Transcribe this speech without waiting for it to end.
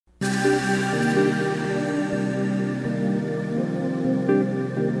This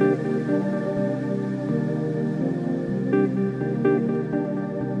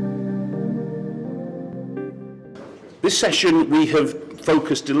session we have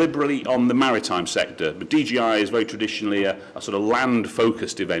focused deliberately on the maritime sector, but DGI is very traditionally a sort of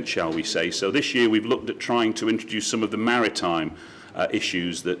land-focused event, shall we say. So this year we've looked at trying to introduce some of the maritime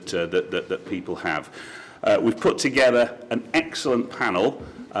issues that people have. We've put together an excellent panel.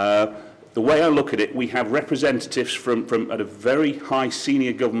 The way I look at it, we have representatives from at a very high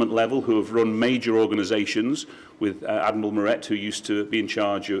senior government level who have run major organisations, with Admiral Moret, who used to be in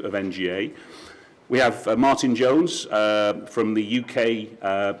charge of NGA. We have Martin Jones from the UK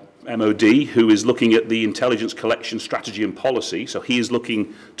MOD, who is looking at the intelligence collection strategy and policy. So he is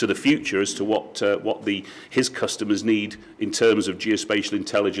looking to the future as to what his customers need in terms of geospatial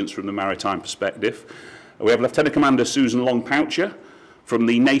intelligence from the maritime perspective. We have Lieutenant Commander Susan Long-Poucher from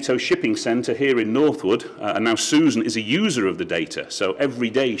the NATO Shipping Centre here in Northwood, and now Susan is a user of the data. So every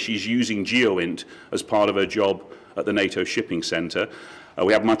day she's using GeoInt as part of her job at the NATO Shipping Centre.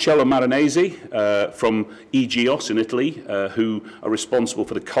 We have Marcello Marinesi from EGEOS in Italy, who are responsible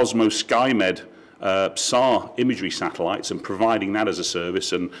for the Cosmos SkyMed SAR imagery satellites and providing that as a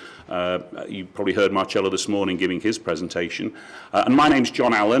service. And you probably heard Marcello this morning giving his presentation. And my name's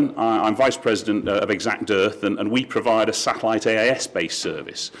John Allen. I'm Vice President of Exact Earth, and we provide a satellite AIS-based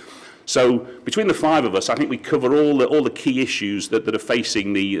service. So between the five of us, I think we cover all the key issues that are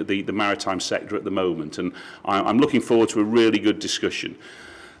facing the maritime sector at the moment, and I'm looking forward to a really good discussion.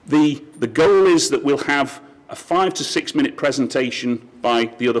 The goal is that we'll have a 5 to 6 minute presentation by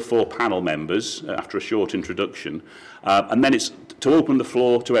the other four panel members after a short introduction, and then it's to open the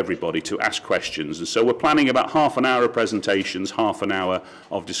floor to everybody to ask questions. And so we're planning about half an hour of presentations, half an hour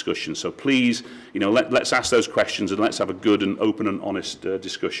of discussion. So please, let's ask those questions and let's have a good and open and honest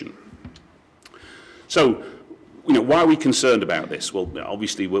discussion. So, why are we concerned about this? Well,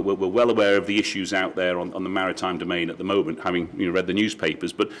 obviously we're well aware of the issues out there on the maritime domain at the moment, having read the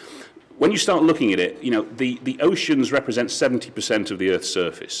newspapers. But when you start looking at it, the oceans represent 70% of the Earth's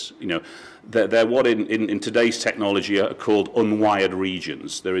surface. They're what in today's technology are called unwired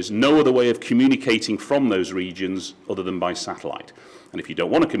regions. There is no other way of communicating from those regions other than by satellite. And if you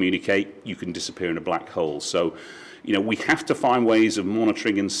don't want to communicate, you can disappear in a black hole. So, we have to find ways of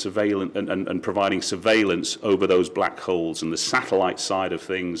monitoring and surveillance and providing surveillance over those black holes. And the satellite side of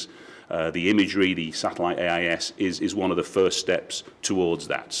things, the imagery, the satellite AIS, is one of the first steps towards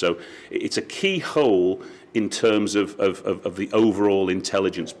that. So it's a key hole in terms of the overall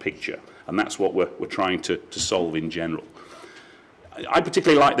intelligence picture. And that's what we're trying to solve in general. I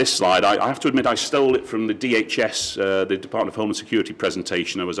particularly like this slide. I have to admit I stole it from the DHS, the Department of Homeland Security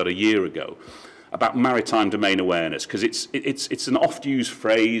presentation I was at a year ago, about maritime domain awareness, because it's an oft-used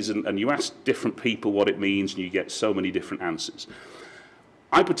phrase, and you ask different people what it means, and you get so many different answers.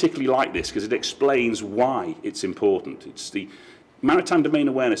 I particularly like this because it explains why it's important. It's the maritime domain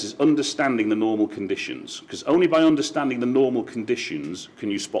awareness is understanding the normal conditions, because only by understanding the normal conditions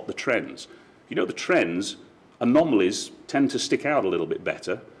can you spot the trends. The trends, anomalies tend to stick out a little bit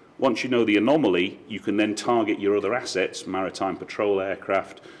better. Once you know the anomaly, you can then target your other assets, maritime patrol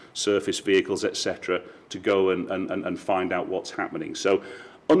aircraft, surface vehicles, etc., to go and find out what's happening. So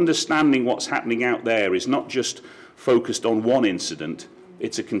understanding what's happening out there is not just focused on one incident,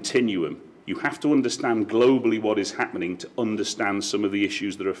 it's a continuum. You have to understand globally what is happening to understand some of the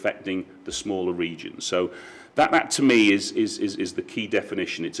issues that are affecting the smaller regions. So that to me is the key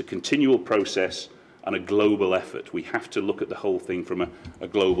definition. It's a continual process and a global effort. We have to look at the whole thing from a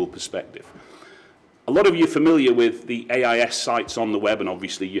global perspective. A lot of you are familiar with the AIS sites on the web, and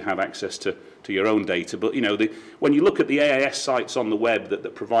obviously you have access to your own data. But when you look at the AIS sites on the web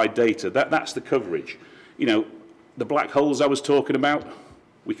that provide data, that's the coverage. The black holes I was talking about,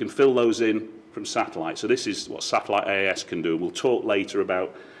 we can fill those in from satellite. So this is what satellite AIS can do. We'll talk later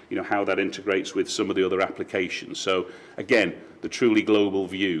about how that integrates with some of the other applications. So again, the truly global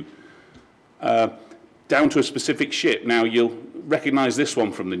view. Down to a specific ship. Now you'll recognise this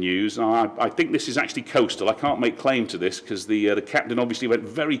one from the news. I think this is actually coastal. I can't make claim to this because the captain obviously went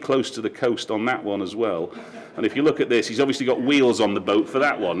very close to the coast on that one as well. And if you look at this, he's obviously got wheels on the boat for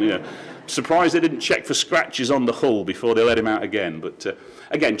that one. Surprised they didn't check for scratches on the hull before they let him out again. But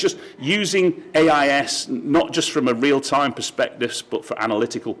again, just using AIS, not just from a real-time perspective, but for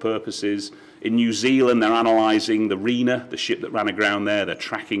analytical purposes. In New Zealand, they're analysing the Rena, the ship that ran aground there. They're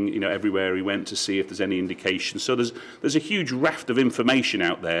tracking, everywhere he went to see if there's any indication. So there's a huge raft of information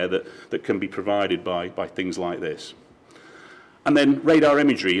out there that can be provided by things like this. And then radar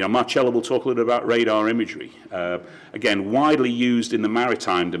imagery. You know, Marcello will talk a little bit about radar imagery. Again, widely used in the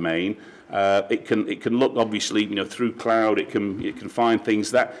maritime domain. It can look, obviously, you know, through cloud. It can find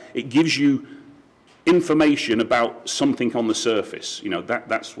things that it gives you information about something on the surface. You know,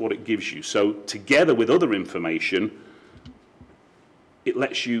 that's what it gives you. So together with other information, it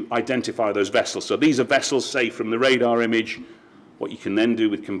lets you identify those vessels. So these are vessels, say, from the radar image. What you can then do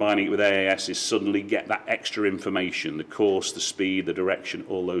with combining it with AIS is suddenly get that extra information, the course, the speed, the direction,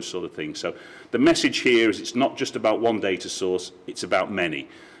 all those sort of things. So the message here is it's not just about one data source, it's about many.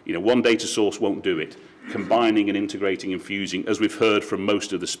 You know, one data source won't do it. Combining and integrating and fusing, as we've heard from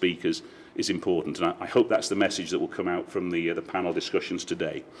most of the speakers, is important. And I hope that's the message that will come out from the panel discussions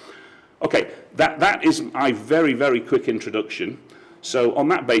today. Okay, that is my very, very quick introduction. So on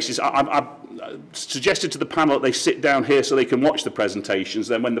that basis, I've suggested to the panel that they sit down here so they can watch the presentations.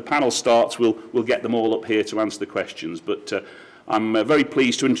 Then when the panel starts, we'll get them all up here to answer the questions. But I'm very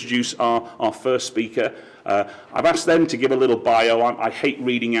pleased to introduce our first speaker. I've asked them to give a little bio. I hate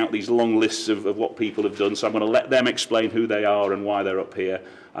reading out these long lists of what people have done, so I'm going to let them explain who they are and why they're up here,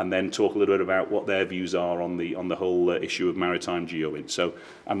 and then talk a little bit about what their views are on the whole issue of maritime GeoInt. So,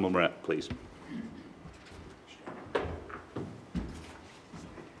 Anne Mulmeret, please.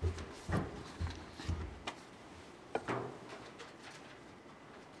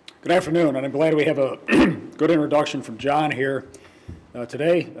 Good afternoon, and I'm glad we have a good introduction from John here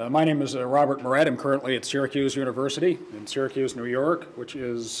today. My name is Robert Moret. I'm currently at Syracuse University in Syracuse, New York, which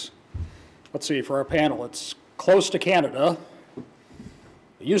is, let's see, for our panel, it's close to Canada.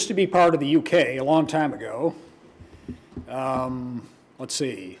 It used to be part of the UK a long time ago. Let's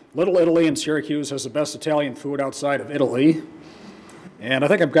see, Little Italy in Syracuse has the best Italian food outside of Italy. And I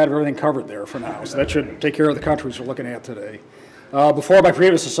think I've got everything covered there for now, so that should take care of the countries we're looking at today. Before, my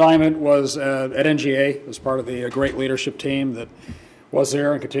previous assignment was at NGA as part of the great leadership team that was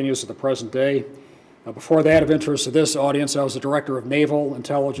there and continues to the present day. Before that, of interest to this audience, I was the Director of Naval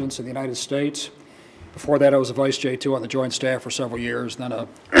Intelligence in the United States. Before that, I was a Vice J2 on the Joint Staff for several years, then a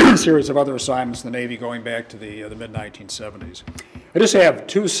series of other assignments in the Navy going back to the mid-1970s. I just have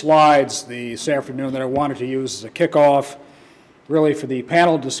two slides this afternoon that I wanted to use as a kickoff, really, for the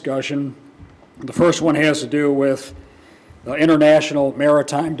panel discussion. The first one has to do with international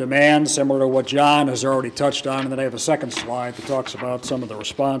maritime demand, similar to what John has already touched on, and then I have a second slide that talks about some of the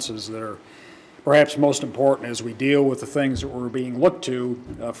responses that are perhaps most important as we deal with the things that we're being looked to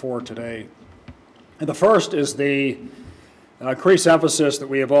for today. And the first is the increased emphasis that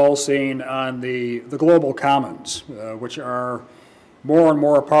we have all seen on the global commons, which are more and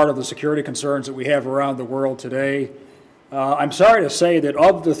more a part of the security concerns that we have around the world today. I'm sorry to say that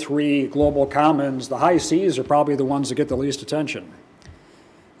of the three global commons, the high seas are probably the ones that get the least attention.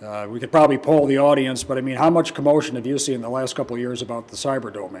 We could probably poll the audience, but I mean, how much commotion have you seen in the last couple of years about the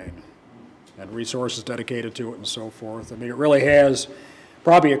cyber domain and resources dedicated to it and so forth? I mean, it really has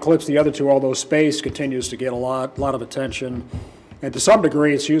probably eclipsed the other two, although space continues to get a lot of attention. And to some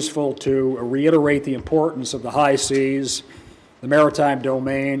degree, it's useful to reiterate the importance of the high seas, the maritime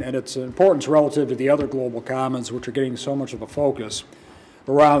domain, and its importance relative to the other global commons, which are getting so much of a focus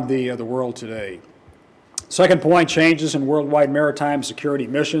around the world today. Second point, changes in worldwide maritime security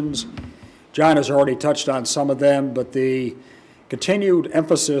missions. John has already touched on some of them, but the continued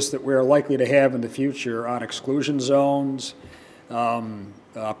emphasis that we're likely to have in the future on exclusion zones,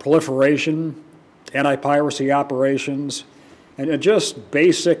 proliferation, anti-piracy operations, and just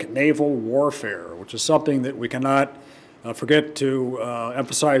basic naval warfare, which is something that we cannot forget to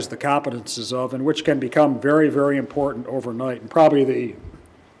emphasize the competences of, and which can become very, very important overnight. And probably the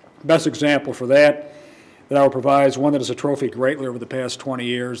best example for that I would provide is one that has atrophied greatly over the past 20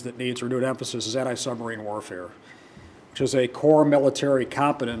 years that needs renewed emphasis is anti-submarine warfare, which is a core military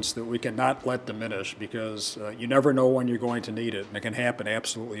competence that we cannot let diminish because you never know when you're going to need it, and it can happen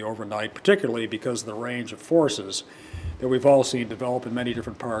absolutely overnight, particularly because of the range of forces that we've all seen develop in many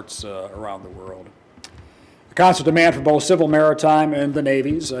different parts around the world. The constant demand for both civil maritime and the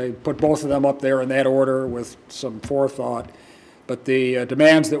navies, I put both of them up there in that order with some forethought, but the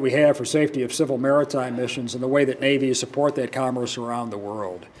demands that we have for safety of civil maritime missions and the way that navies support that commerce around the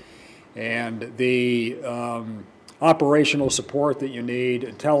world, and the operational support that you need,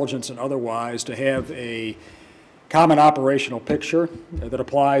 intelligence and otherwise, to have a common operational picture that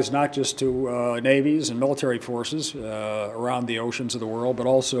applies not just to navies and military forces around the oceans of the world, but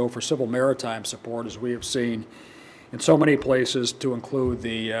also for civil maritime support, as we have seen in so many places, to include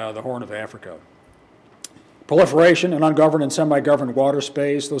the Horn of Africa. Proliferation and ungoverned and semi-governed water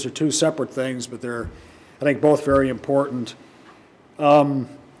space, those are two separate things, but they're, I think, both very important.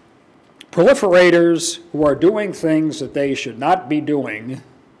 Proliferators who are doing things that they should not be doing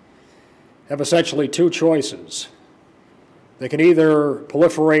have essentially two choices. They can either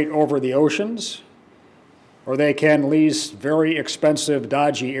proliferate over the oceans, or they can lease very expensive,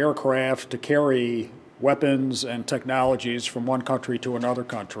 dodgy aircraft to carry weapons and technologies from one country to another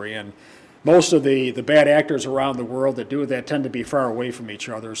country. And most of the bad actors around the world that do that tend to be far away from each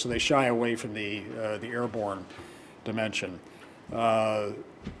other, so they shy away from the airborne dimension.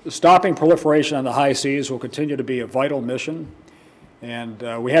 Stopping proliferation on the high seas will continue to be a vital mission, and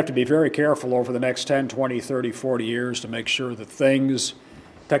we have to be very careful over the next 10, 20, 30, 40 years to make sure that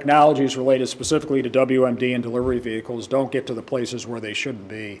technologies related specifically to WMD and delivery vehicles don't get to the places where they shouldn't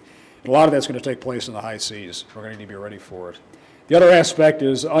be. And a lot of that's going to take place in the high seas. We're going to need to be ready for it. The other aspect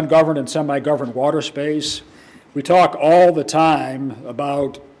is ungoverned and semi-governed water space. We talk all the time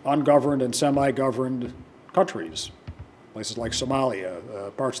about ungoverned and semi-governed countries, places like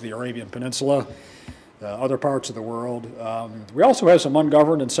Somalia, parts of the Arabian Peninsula, other parts of the world. We also have some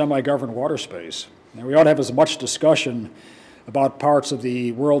ungoverned and semi-governed water space. And we ought to have as much discussion about parts of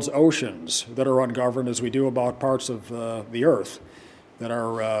the world's oceans that are ungoverned as we do about parts of the Earth that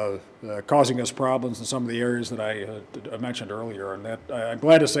are causing us problems in some of the areas that I mentioned earlier, and that I'm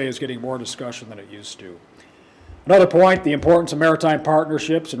glad to say is getting more discussion than it used to. Another point, the importance of maritime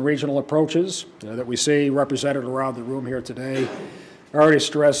partnerships and regional approaches that we see represented around the room here today. I already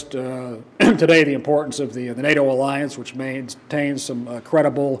stressed today the importance of the NATO alliance, which maintains some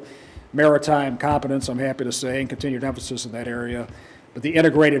credible maritime competence, I'm happy to say, and continued emphasis in that area. But the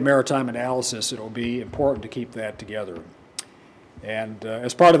integrated maritime analysis, it'll be important to keep that together. And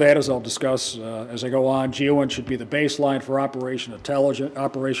as part of that, as I'll discuss as I go on, GeoInt should be the baseline for operational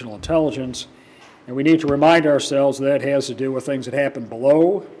intelligence. And we need to remind ourselves that has to do with things that happen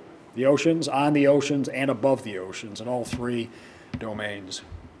below the oceans, on the oceans, and above the oceans in all three domains.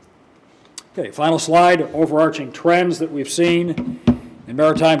 Okay, final slide, overarching trends that we've seen in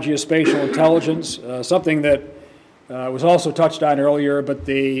maritime geospatial intelligence, something that was also touched on earlier, but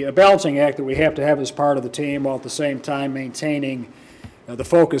the balancing act that we have to have as part of the team while at the same time maintaining the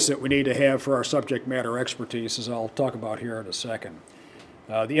focus that we need to have for our subject matter expertise, as I'll talk about here in a second.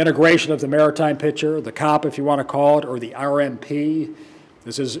 The integration of the maritime picture, the COP if you want to call it, or the RMP,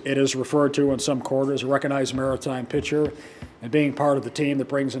 it is referred to in some quarters, a recognized maritime picture, and being part of the team that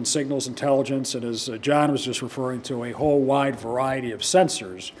brings in signals intelligence, and as John was just referring to, a whole wide variety of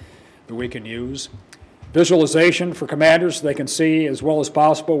sensors that we can use. Visualization for commanders so they can see as well as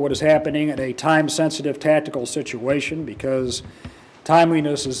possible what is happening in a time-sensitive tactical situation, because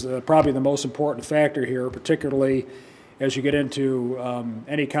timeliness is probably the most important factor here, particularly as you get into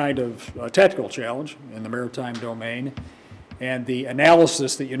any kind of tactical challenge in the maritime domain, and the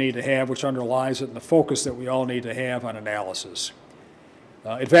analysis that you need to have, which underlies it, and the focus that we all need to have on analysis.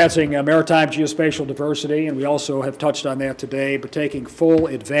 Advancing maritime geospatial diversity, and we also have touched on that today, but taking full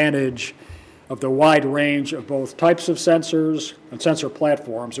advantage of the wide range of both types of sensors and sensor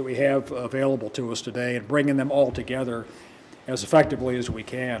platforms that we have available to us today, and bringing them all together as effectively as we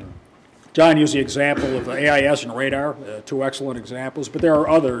can. John used the example of AIS and radar, two excellent examples, but there are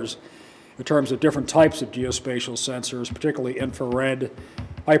others in terms of different types of geospatial sensors, particularly infrared,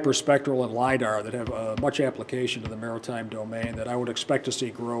 hyperspectral, and LIDAR that have much application to the maritime domain that I would expect to see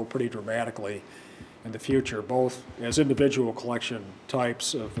grow pretty dramatically in the future, both as individual collection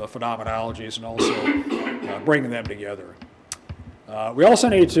types of phenomenologies and also bringing them together. We also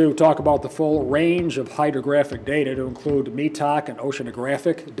need to talk about the full range of hydrographic data to include METOC and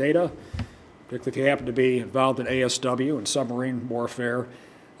oceanographic data, particularly if you happen to be involved in ASW and submarine warfare.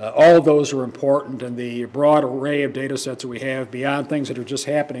 All of those are important, and the broad array of data sets that we have beyond things that are just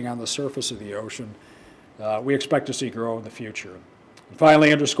happening on the surface of the ocean, we expect to see grow in the future. And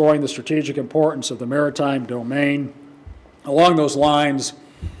finally, underscoring the strategic importance of the maritime domain. Along those lines,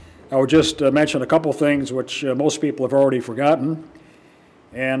 I would just mention a couple things which most people have already forgotten.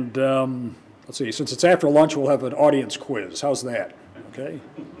 And let's see, since it's after lunch, we'll have an audience quiz. How's that? Okay.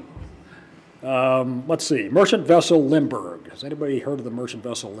 Let's see, merchant vessel Limburg. Has anybody heard of the merchant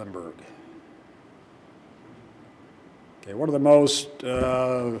vessel Limburg? Okay, one of the most,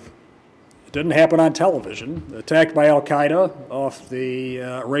 it didn't happen on television, attacked by Al-Qaeda off the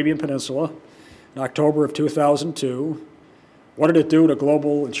Arabian Peninsula in October of 2002. What did it do to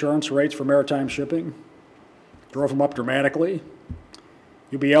global insurance rates for maritime shipping? Drove them up dramatically.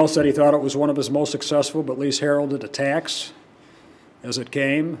 UBL said he thought it was one of his most successful but least heralded attacks as it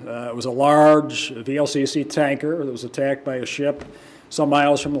came. It was a large VLCC tanker that was attacked by a ship some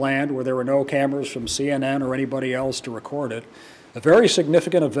miles from land where there were no cameras from CNN or anybody else to record it. A very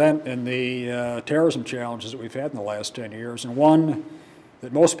significant event in the terrorism challenges that we've had in the last 10 years, and one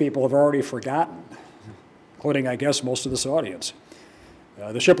that most people have already forgotten, including, I guess, most of this audience.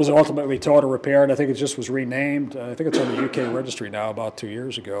 The ship was ultimately towed or repaired. I think it just was renamed. I think it's on the UK registry now about 2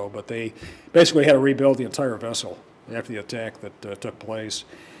 years ago, but they basically had to rebuild the entire vessel after the attack that took place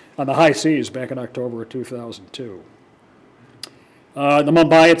on the high seas back in October of 2002. The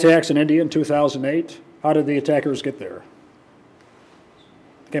Mumbai attacks in India in 2008, how did the attackers get there?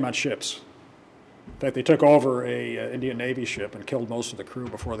 They came on ships. In fact, they took over a Indian Navy ship and killed most of the crew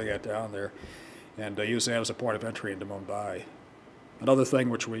before they got down there and used that as a point of entry into Mumbai. Another thing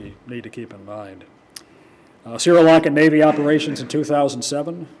which we need to keep in mind. Sri Lankan Navy operations in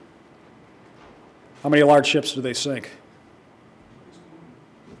 2007. How many large ships did they sink?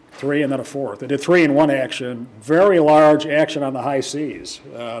 3 and then a 4th. They did 3 in one action, very large action on the high seas,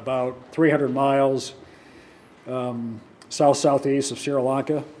 about 300 miles south-southeast of Sri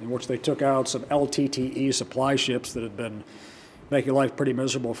Lanka, in which they took out some LTTE supply ships that had been making life pretty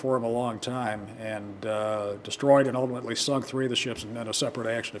miserable for them a long time, and destroyed and ultimately sunk 3 of the ships, and then a separate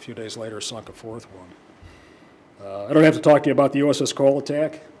action a few days later sunk a 4th one. I don't have to talk to you about the USS Cole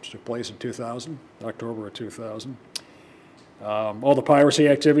attack, which took place in 2000, October of 2000. All the piracy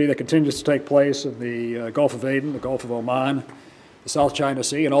activity that continues to take place in the Gulf of Aden, the Gulf of Oman, the South China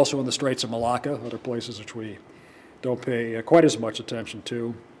Sea, and also in the Straits of Malacca, other places which we don't pay quite as much attention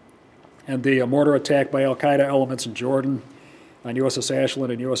to. And the mortar attack by al-Qaeda elements in Jordan on USS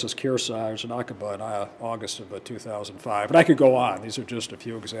Ashland and USS Kearsarge in Aqaba in August of 2005. And I could go on. These are just a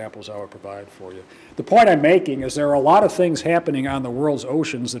few examples I would provide for you. The point I'm making is there are a lot of things happening on the world's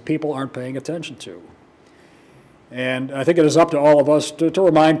oceans that people aren't paying attention to. And I think it is up to all of us to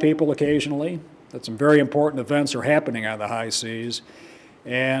remind people occasionally that some very important events are happening on the high seas.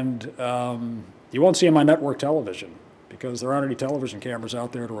 And you won't see them on network television because there aren't any television cameras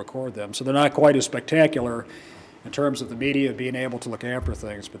out there to record them. So they're not quite as spectacular in terms of the media being able to look after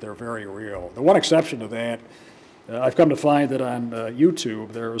things, but they're very real. The one exception to that, I've come to find that on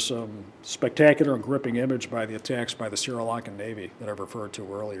YouTube there's some spectacular and gripping image by the attacks by the Sri Lankan Navy that I've referred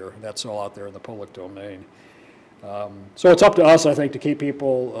to earlier. That's all out there in the public domain. So it's up to us, I think, to keep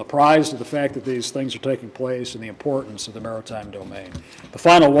people apprised of the fact that these things are taking place and the importance of the maritime domain. The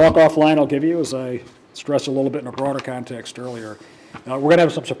final walk-off line I'll give you, as I stressed a little bit in a broader context earlier, we're going to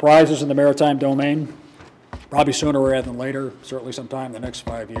have some surprises in the maritime domain, probably sooner rather than later, certainly sometime in the next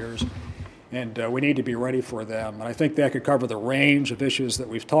 5 years, and we need to be ready for them. And I think that could cover the range of issues that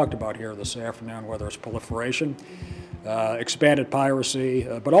we've talked about here this afternoon, whether it's proliferation, expanded piracy,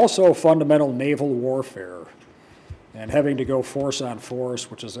 but also fundamental naval warfare, and having to go force on force,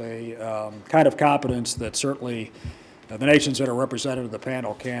 which is a kind of competence that certainly the nations that are represented in the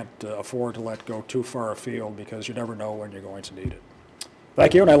panel can't afford to let go too far afield because you never know when you're going to need it.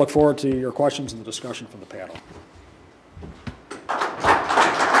 Thank you, and I look forward to your questions and the discussion from the panel.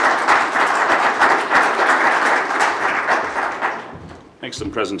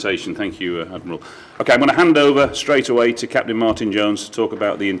 Excellent presentation. Thank you, Admiral. Okay, I'm going to hand over straight away to Captain Martin Jones to talk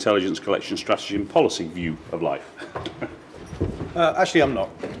about the intelligence collection strategy and policy view of life. Actually, I'm not.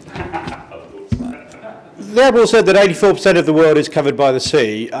 The Admiral said that 84% of the world is covered by the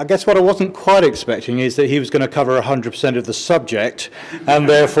sea. I guess what I wasn't quite expecting is that he was going to cover 100% of the subject and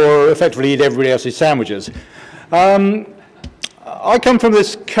therefore effectively eat everybody else's sandwiches. I come from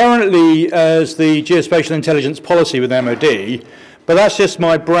this currently as the Geospatial Intelligence Policy with MOD, but that's just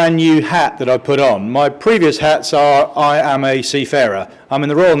my brand new hat that I put on. My previous hats are I am a seafarer. I'm in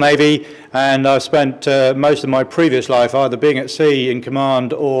the Royal Navy and I've spent most of my previous life either being at sea in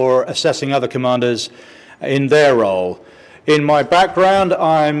command or assessing other commanders in their role. In my background,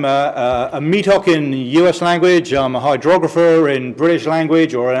 I'm a METOC in US language, I'm a hydrographer in British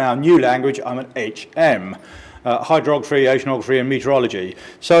language, or in our new language, I'm an HM. Hydrography, oceanography and meteorology.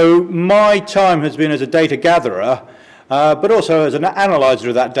 So my time has been as a data gatherer, but also as an analyzer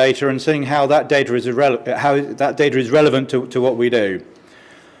of that data and seeing how that data is, relevant to what we do.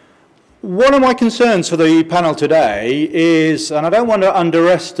 One of my concerns for the panel today is, and I don't want to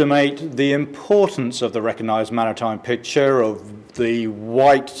underestimate the importance of the recognised maritime picture of the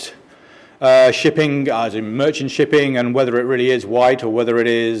white shipping, as in merchant shipping, and whether it really is white or whether it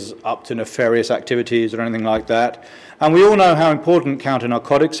is up to nefarious activities or anything like that. And we all know how important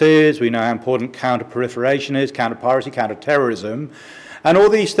counter-narcotics is, we know how important counter-proliferation is, counter-piracy, counter-terrorism, and all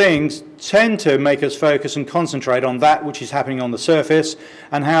these things tend to make us focus and concentrate on that which is happening on the surface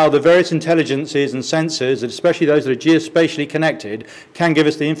and how the various intelligences and sensors, especially those that are geospatially connected, can give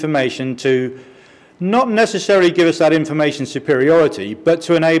us the information to not necessarily give us that information superiority, but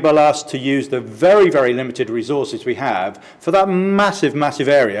to enable us to use the very, very limited resources we have for that massive, massive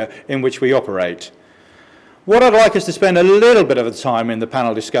area in which we operate. What I'd like us to spend a little bit of the time in the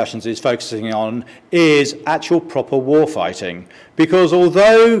panel discussions is focusing on is actual proper warfighting. Because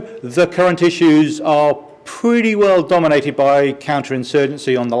although the current issues are pretty well dominated by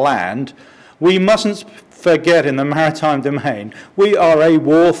counterinsurgency on the land, we mustn't forget in the maritime domain, we are a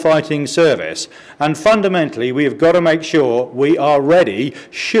war-fighting service, and fundamentally we have got to make sure we are ready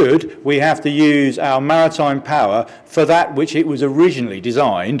should we have to use our maritime power for that which it was originally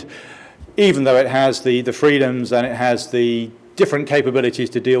designed, even though it has the freedoms and it has the different capabilities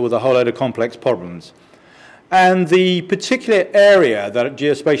to deal with a whole load of complex problems. And the particular area that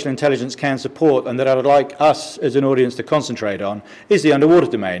geospatial intelligence can support and that I would like us as an audience to concentrate on is the underwater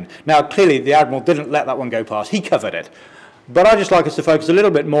domain. Now, clearly, the Admiral didn't let that one go past. He covered it. But I'd just like us to focus a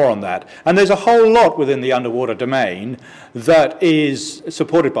little bit more on that. And there's a whole lot within the underwater domain that is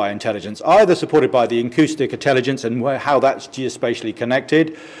supported by intelligence, either supported by the acoustic intelligence and how that's geospatially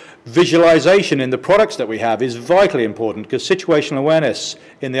connected. Visualization in the products that we have is vitally important because situational awareness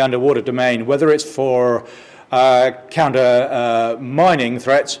in the underwater domain, whether it's for counter mining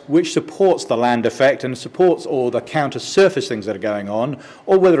threats, which supports the land effect and supports all the counter surface things that are going on,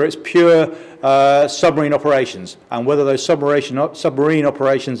 or whether it's pure submarine operations, and whether those submarine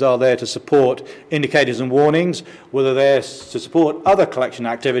operations are there to support indicators and warnings, whether they're to support other collection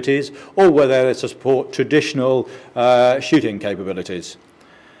activities, or whether they're to support traditional shooting capabilities.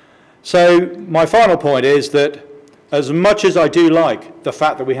 So my final point is that as much as I do like the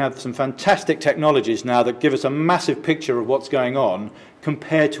fact that we have some fantastic technologies now that give us a massive picture of what's going on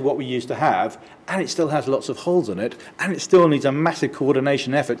compared to what we used to have, and it still has lots of holes in it, and it still needs a massive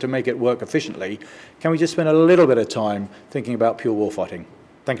coordination effort to make it work efficiently, can we just spend a little bit of time thinking about pure warfighting?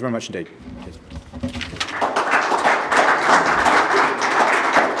 Thank you very much indeed. Cheers.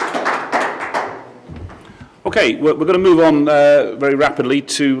 Okay, we're going to move on very rapidly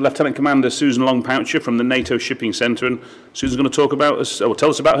to Lieutenant Commander Susan Long-Poucher from the NATO Shipping Centre, and Susan's going to talk about us, or tell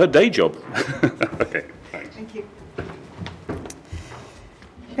us about her day job. Okay, thanks. Thank you.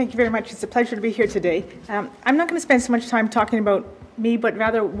 Thank you very much. It's a pleasure to be here today. I'm not going to spend so much time talking about me, but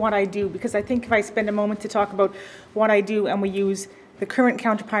rather what I do, because I think if I spend a moment to talk about what I do and we use the current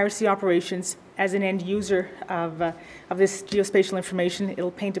counter-piracy operations as an end user of this geospatial information,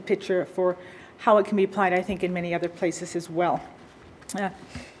 it'll paint a picture for how it can be applied, I think, in many other places as well. I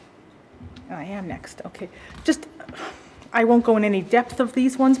am next, okay. I won't go in any depth of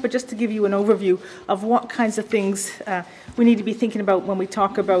these ones, but just to give you an overview of what kinds of things we need to be thinking about when we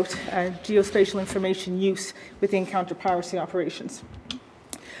talk about geospatial information use within counter-piracy operations.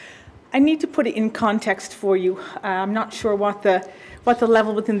 I need to put it in context for you. I'm not sure what the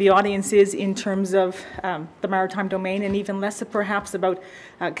level within the audience is in terms of the maritime domain, and even less perhaps about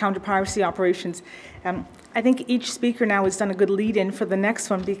counter-piracy operations. I think each speaker now has done a good lead-in for the next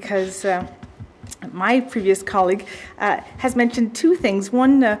one because my previous colleague has mentioned two things.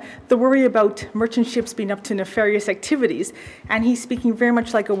 One, the worry about merchant ships being up to nefarious activities, and he's speaking very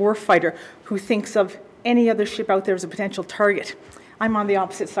much like a warfighter who thinks of any other ship out there as a potential target. I'm on the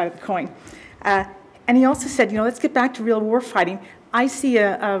opposite side of the coin. And he also said, let's get back to real warfighting. I see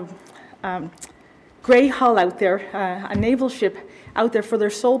a gray hull out there, a naval ship out there for their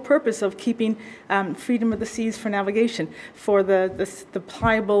sole purpose of keeping freedom of the seas for navigation, for the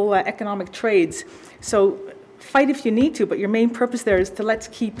pliable economic trades. So fight if you need to, but your main purpose there is to let's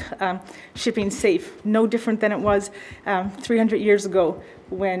keep shipping safe, no different than it was 300 years ago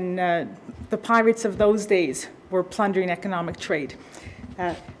when the pirates of those days were plundering economic trade.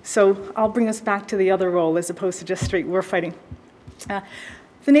 So I'll bring us back to the other role as opposed to just straight warfighting.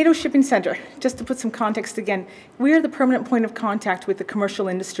 The NATO Shipping Centre, just to put some context again, we are the permanent point of contact with the commercial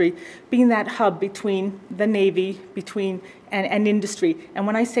industry, being that hub between the Navy, and industry. And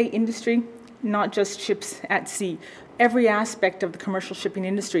when I say industry, not just ships at sea, every aspect of the commercial shipping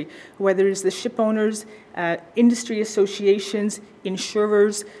industry, whether it's the ship owners, industry associations,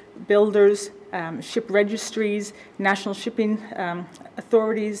 insurers, builders, ship registries, national shipping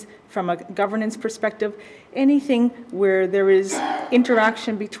authorities from a governance perspective, anything where there is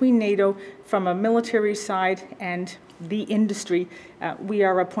interaction between NATO from a military side and the industry, we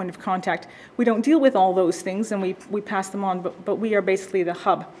are a point of contact. We don't deal with all those things and we pass them on, but we are basically the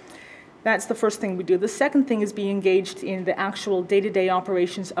hub. That's the first thing we do. The second thing is be engaged in the actual day-to-day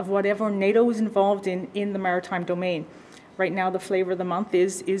operations of whatever NATO is involved in the maritime domain. Right now, the flavor of the month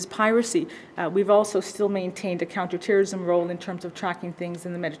is piracy. We've also still maintained a counterterrorism role in terms of tracking things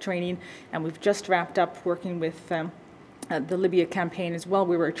in the Mediterranean, and we've just wrapped up working with the Libya campaign as well.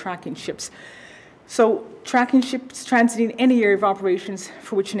 We were tracking ships. So tracking ships transiting any area of operations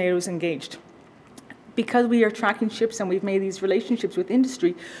for which NATO is engaged. Because we are tracking ships and we've made these relationships with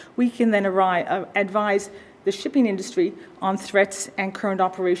industry, we can then advise the shipping industry on threats and current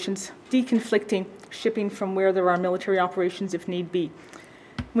operations, deconflicting shipping from where there are military operations if need be.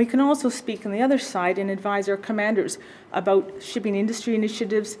 We can also speak on the other side and advise our commanders about shipping industry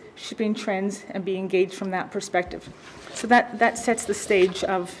initiatives, shipping trends, and be engaged from that perspective. So that sets the stage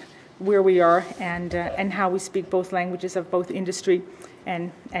of where we are and how we speak both languages of both industry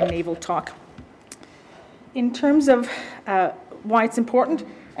and naval talk. In terms of why it's important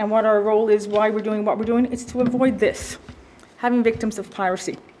and what our role is, why we're doing what we're doing, it's to avoid this, having victims of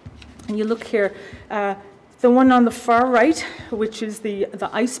piracy. And you look here, the one on the far right, which is the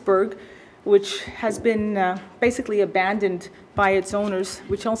iceberg, which has been basically abandoned by its owners,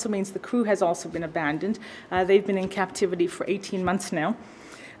 which also means the crew has also been abandoned. They've been in captivity for 18 months now.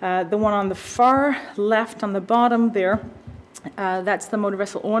 The one on the far left on the bottom there, that's the motor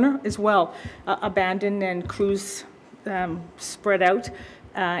vessel owner as well, abandoned and crews spread out.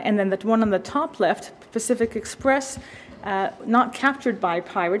 And then the one on the top left, Pacific Express, not captured by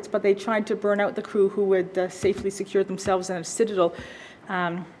pirates, but they tried to burn out the crew who had safely secured themselves in a citadel.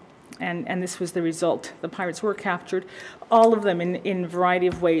 And this was the result. The pirates were captured, all of them in a variety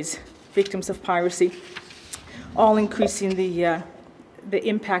of ways, victims of piracy, all increasing the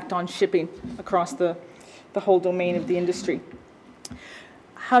impact on shipping across the whole domain of the industry.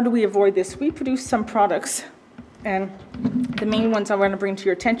 How do we avoid this? We produce some products, and the main ones I want to bring to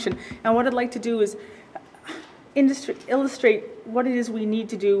your attention. And what I'd like to do is illustrate what it is we need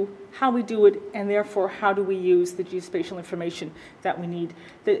to do, how we do it, and therefore how do we use the geospatial information that we need.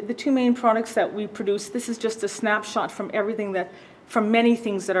 The two main products that we produce, this is just a snapshot from from many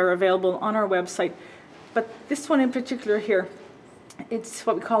things that are available on our website. But this one in particular here, it's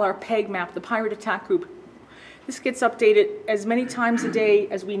what we call our PEG map, the Pirate Attack Group. This gets updated as many times a day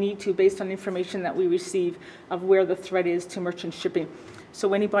as we need to based on information that we receive of where the threat is to merchant shipping.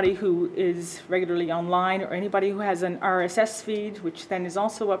 So anybody who is regularly online or anybody who has an RSS feed, which then is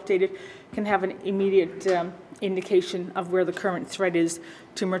also updated, can have an immediate indication of where the current threat is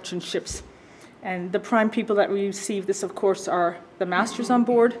to merchant ships. And the prime people that receive this, of course, are the masters on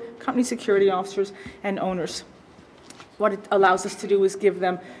board, company security officers, and owners. What it allows us to do is give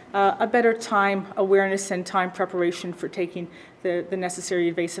them a better time awareness and time preparation for taking the necessary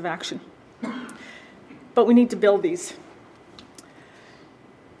evasive action. But we need to build these.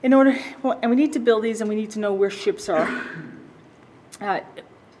 And we need to build these, and we need to know where ships are.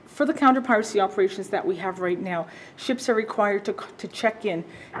 For the counter-piracy operations that we have right now, ships are required to check in,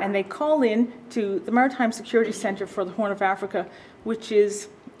 and they call in to the Maritime Security Center for the Horn of Africa, which is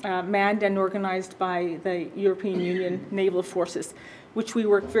manned and organized by the European Union Naval Forces, which we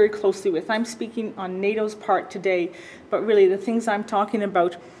work very closely with. I'm speaking on NATO's part today, but really the things I'm talking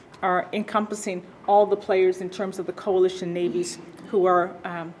about are encompassing all the players in terms of the coalition navies who are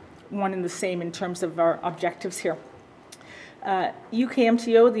one and the same in terms of our objectives here.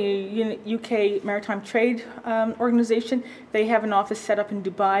 UKMTO, the UK Maritime Trade Organization, they have an office set up in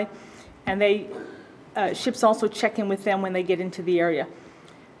Dubai, and ships also check in with them when they get into the area.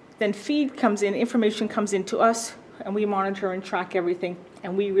 Then feed comes in, information comes in to us, and we monitor and track everything,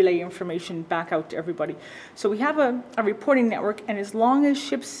 and we relay information back out to everybody. So we have a reporting network, and as long as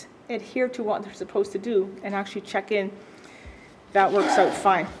ships adhere to what they're supposed to do and actually check in, that works out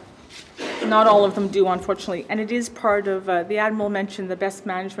fine. Not all of them do, unfortunately, and it is part of, the Admiral mentioned the best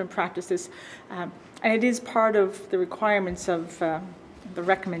management practices, and it is part of the requirements of the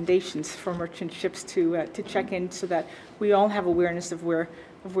recommendations for merchant ships to check in so that we all have awareness of where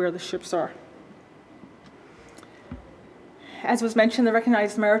the ships are. As was mentioned, the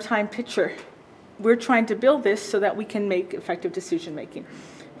recognized maritime picture. We're trying to build this so that we can make effective decision making.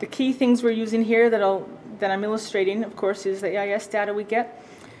 The key things we're using here that I'm illustrating, of course, is the AIS data we get.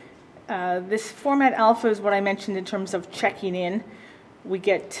 This format alpha is what I mentioned in terms of checking in. We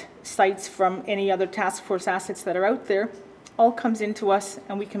get sites from any other task force assets that are out there. All comes into us,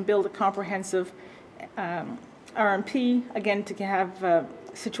 and we can build a comprehensive RMP, again, to have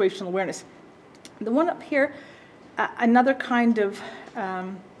situational awareness. The one up here, another kind of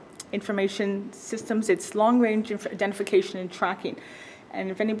information systems, it's long-range identification and tracking. And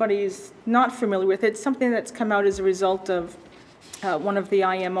if anybody is not familiar with it, it's something that's come out as a result of one of the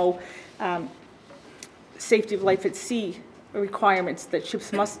IMO safety of life at sea requirements that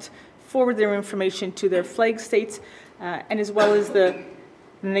ships must forward their information to their flag states and as well as the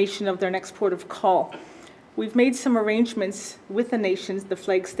nation of their next port of call. We've made some arrangements with the nations, the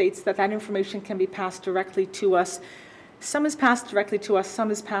flag states, that information can be passed directly to us. Some is passed directly to us,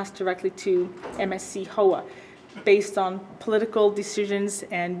 some is passed directly to MSC HOA, based on political decisions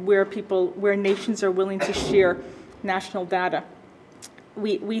and where nations are willing to share national data.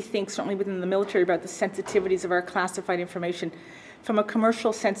 we think, certainly within the military, about the sensitivities of our classified information. From a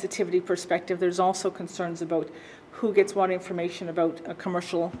commercial sensitivity perspective, there's also concerns about who gets what information about a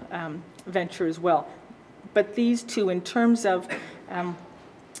commercial venture as well. But these two, in terms of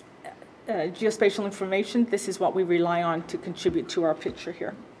geospatial information, this is what we rely on to contribute to our picture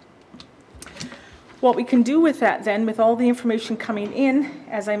here. What we can do with that then, with all the information coming in,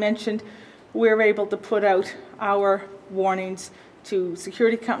 as I mentioned, we're able to put out our warnings to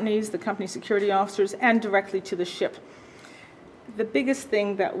security companies, the company security officers, and directly to the ship. The biggest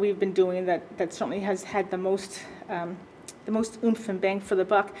thing that we've been doing that certainly has had the most oomph and bang for the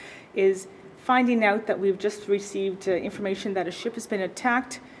buck is finding out that we've just received information that a ship has been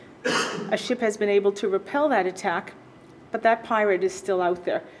attacked, a ship has been able to repel that attack, but that pirate is still out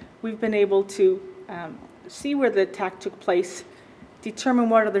there. We've been able to see where the attack took place, determine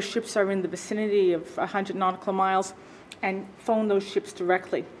what other ships are in the vicinity of 100 nautical miles, and phone those ships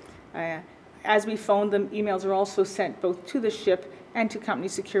directly. As we phone them, emails are also sent both to the ship and to company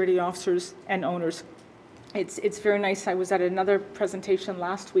security officers and owners. It's very nice. I was at another presentation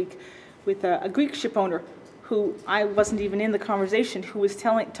last week with a Greek ship owner who I wasn't even in the conversation, who was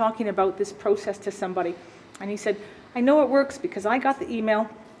talking about this process to somebody. And he said, I know it works because I got the email,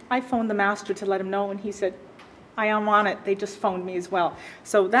 I phoned the master to let him know, and he said, I am on it, they just phoned me as well.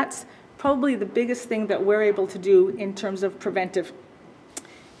 So that's probably the biggest thing that we're able to do in terms of preventive.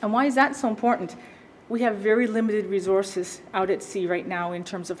 And why is that so important? We have very limited resources out at sea right now in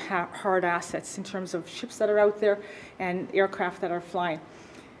terms of hard assets, in terms of ships that are out there and aircraft that are flying.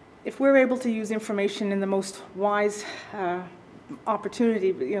 If we're able to use information in the most wise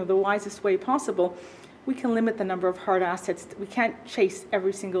opportunity, the wisest way possible, we can limit the number of hard assets. We can't chase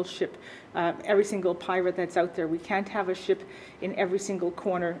every single ship, every single pirate that's out there. We can't have a ship in every single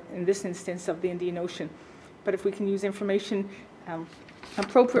corner, in this instance, of the Indian Ocean. But if we can use information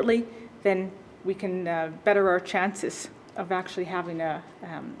appropriately, then we can better our chances of actually having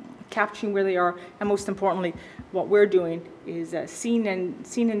capturing where they are, and most importantly, what we're doing is seeing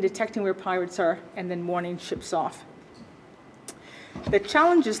and detecting where pirates are, and then warning ships off. The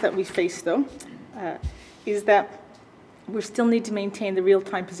challenges that we face, though, is that we still need to maintain the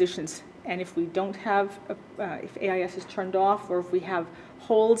real-time positions, and if we don't have, if AIS is turned off, or if we have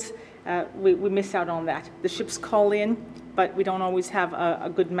holds, we miss out on that. The ships call in, but we don't always have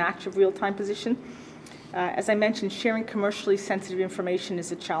a good match of real-time position. As I mentioned, sharing commercially sensitive information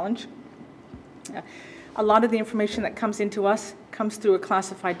is a challenge. A lot of the information that comes into us comes through a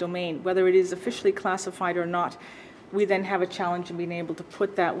classified domain, whether it is officially classified or not. We then have a challenge in being able to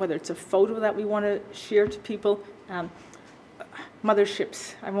put that, whether it's a photo that we want to share to people,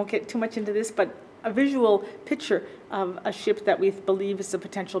 motherships. I won't get too much into this, but a visual picture of a ship that we believe is a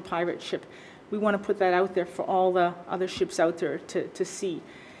potential pirate ship. We want to put that out there for all the other ships out there to see.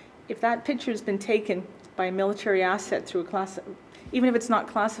 If that picture has been taken by a military asset through a class, even if it's not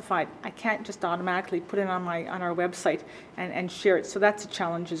classified, I can't just automatically put it on our website and share it. So that's a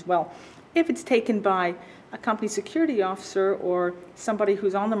challenge as well. If it's taken by a company security officer or somebody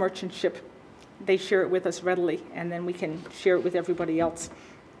who's on the merchant ship, they share it with us readily, and then we can share it with everybody else.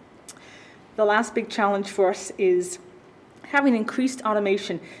 The last big challenge for us is having increased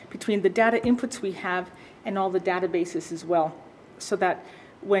automation between the data inputs we have and all the databases as well, so that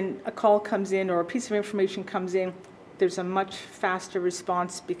when a call comes in or a piece of information comes in, there's a much faster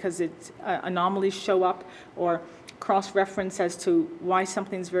response because anomalies show up, or cross-reference as to why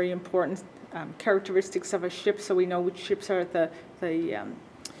something's very important, characteristics of a ship, so we know which ships are at the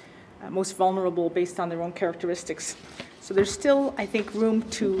most vulnerable based on their own characteristics. So there's still, I think, room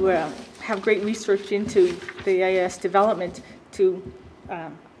to have great research into the AIS development to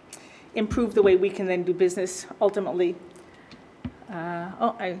improve the way we can then do business, ultimately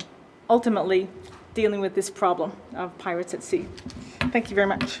dealing with this problem of pirates at sea. Thank you very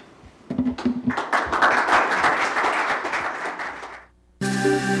much.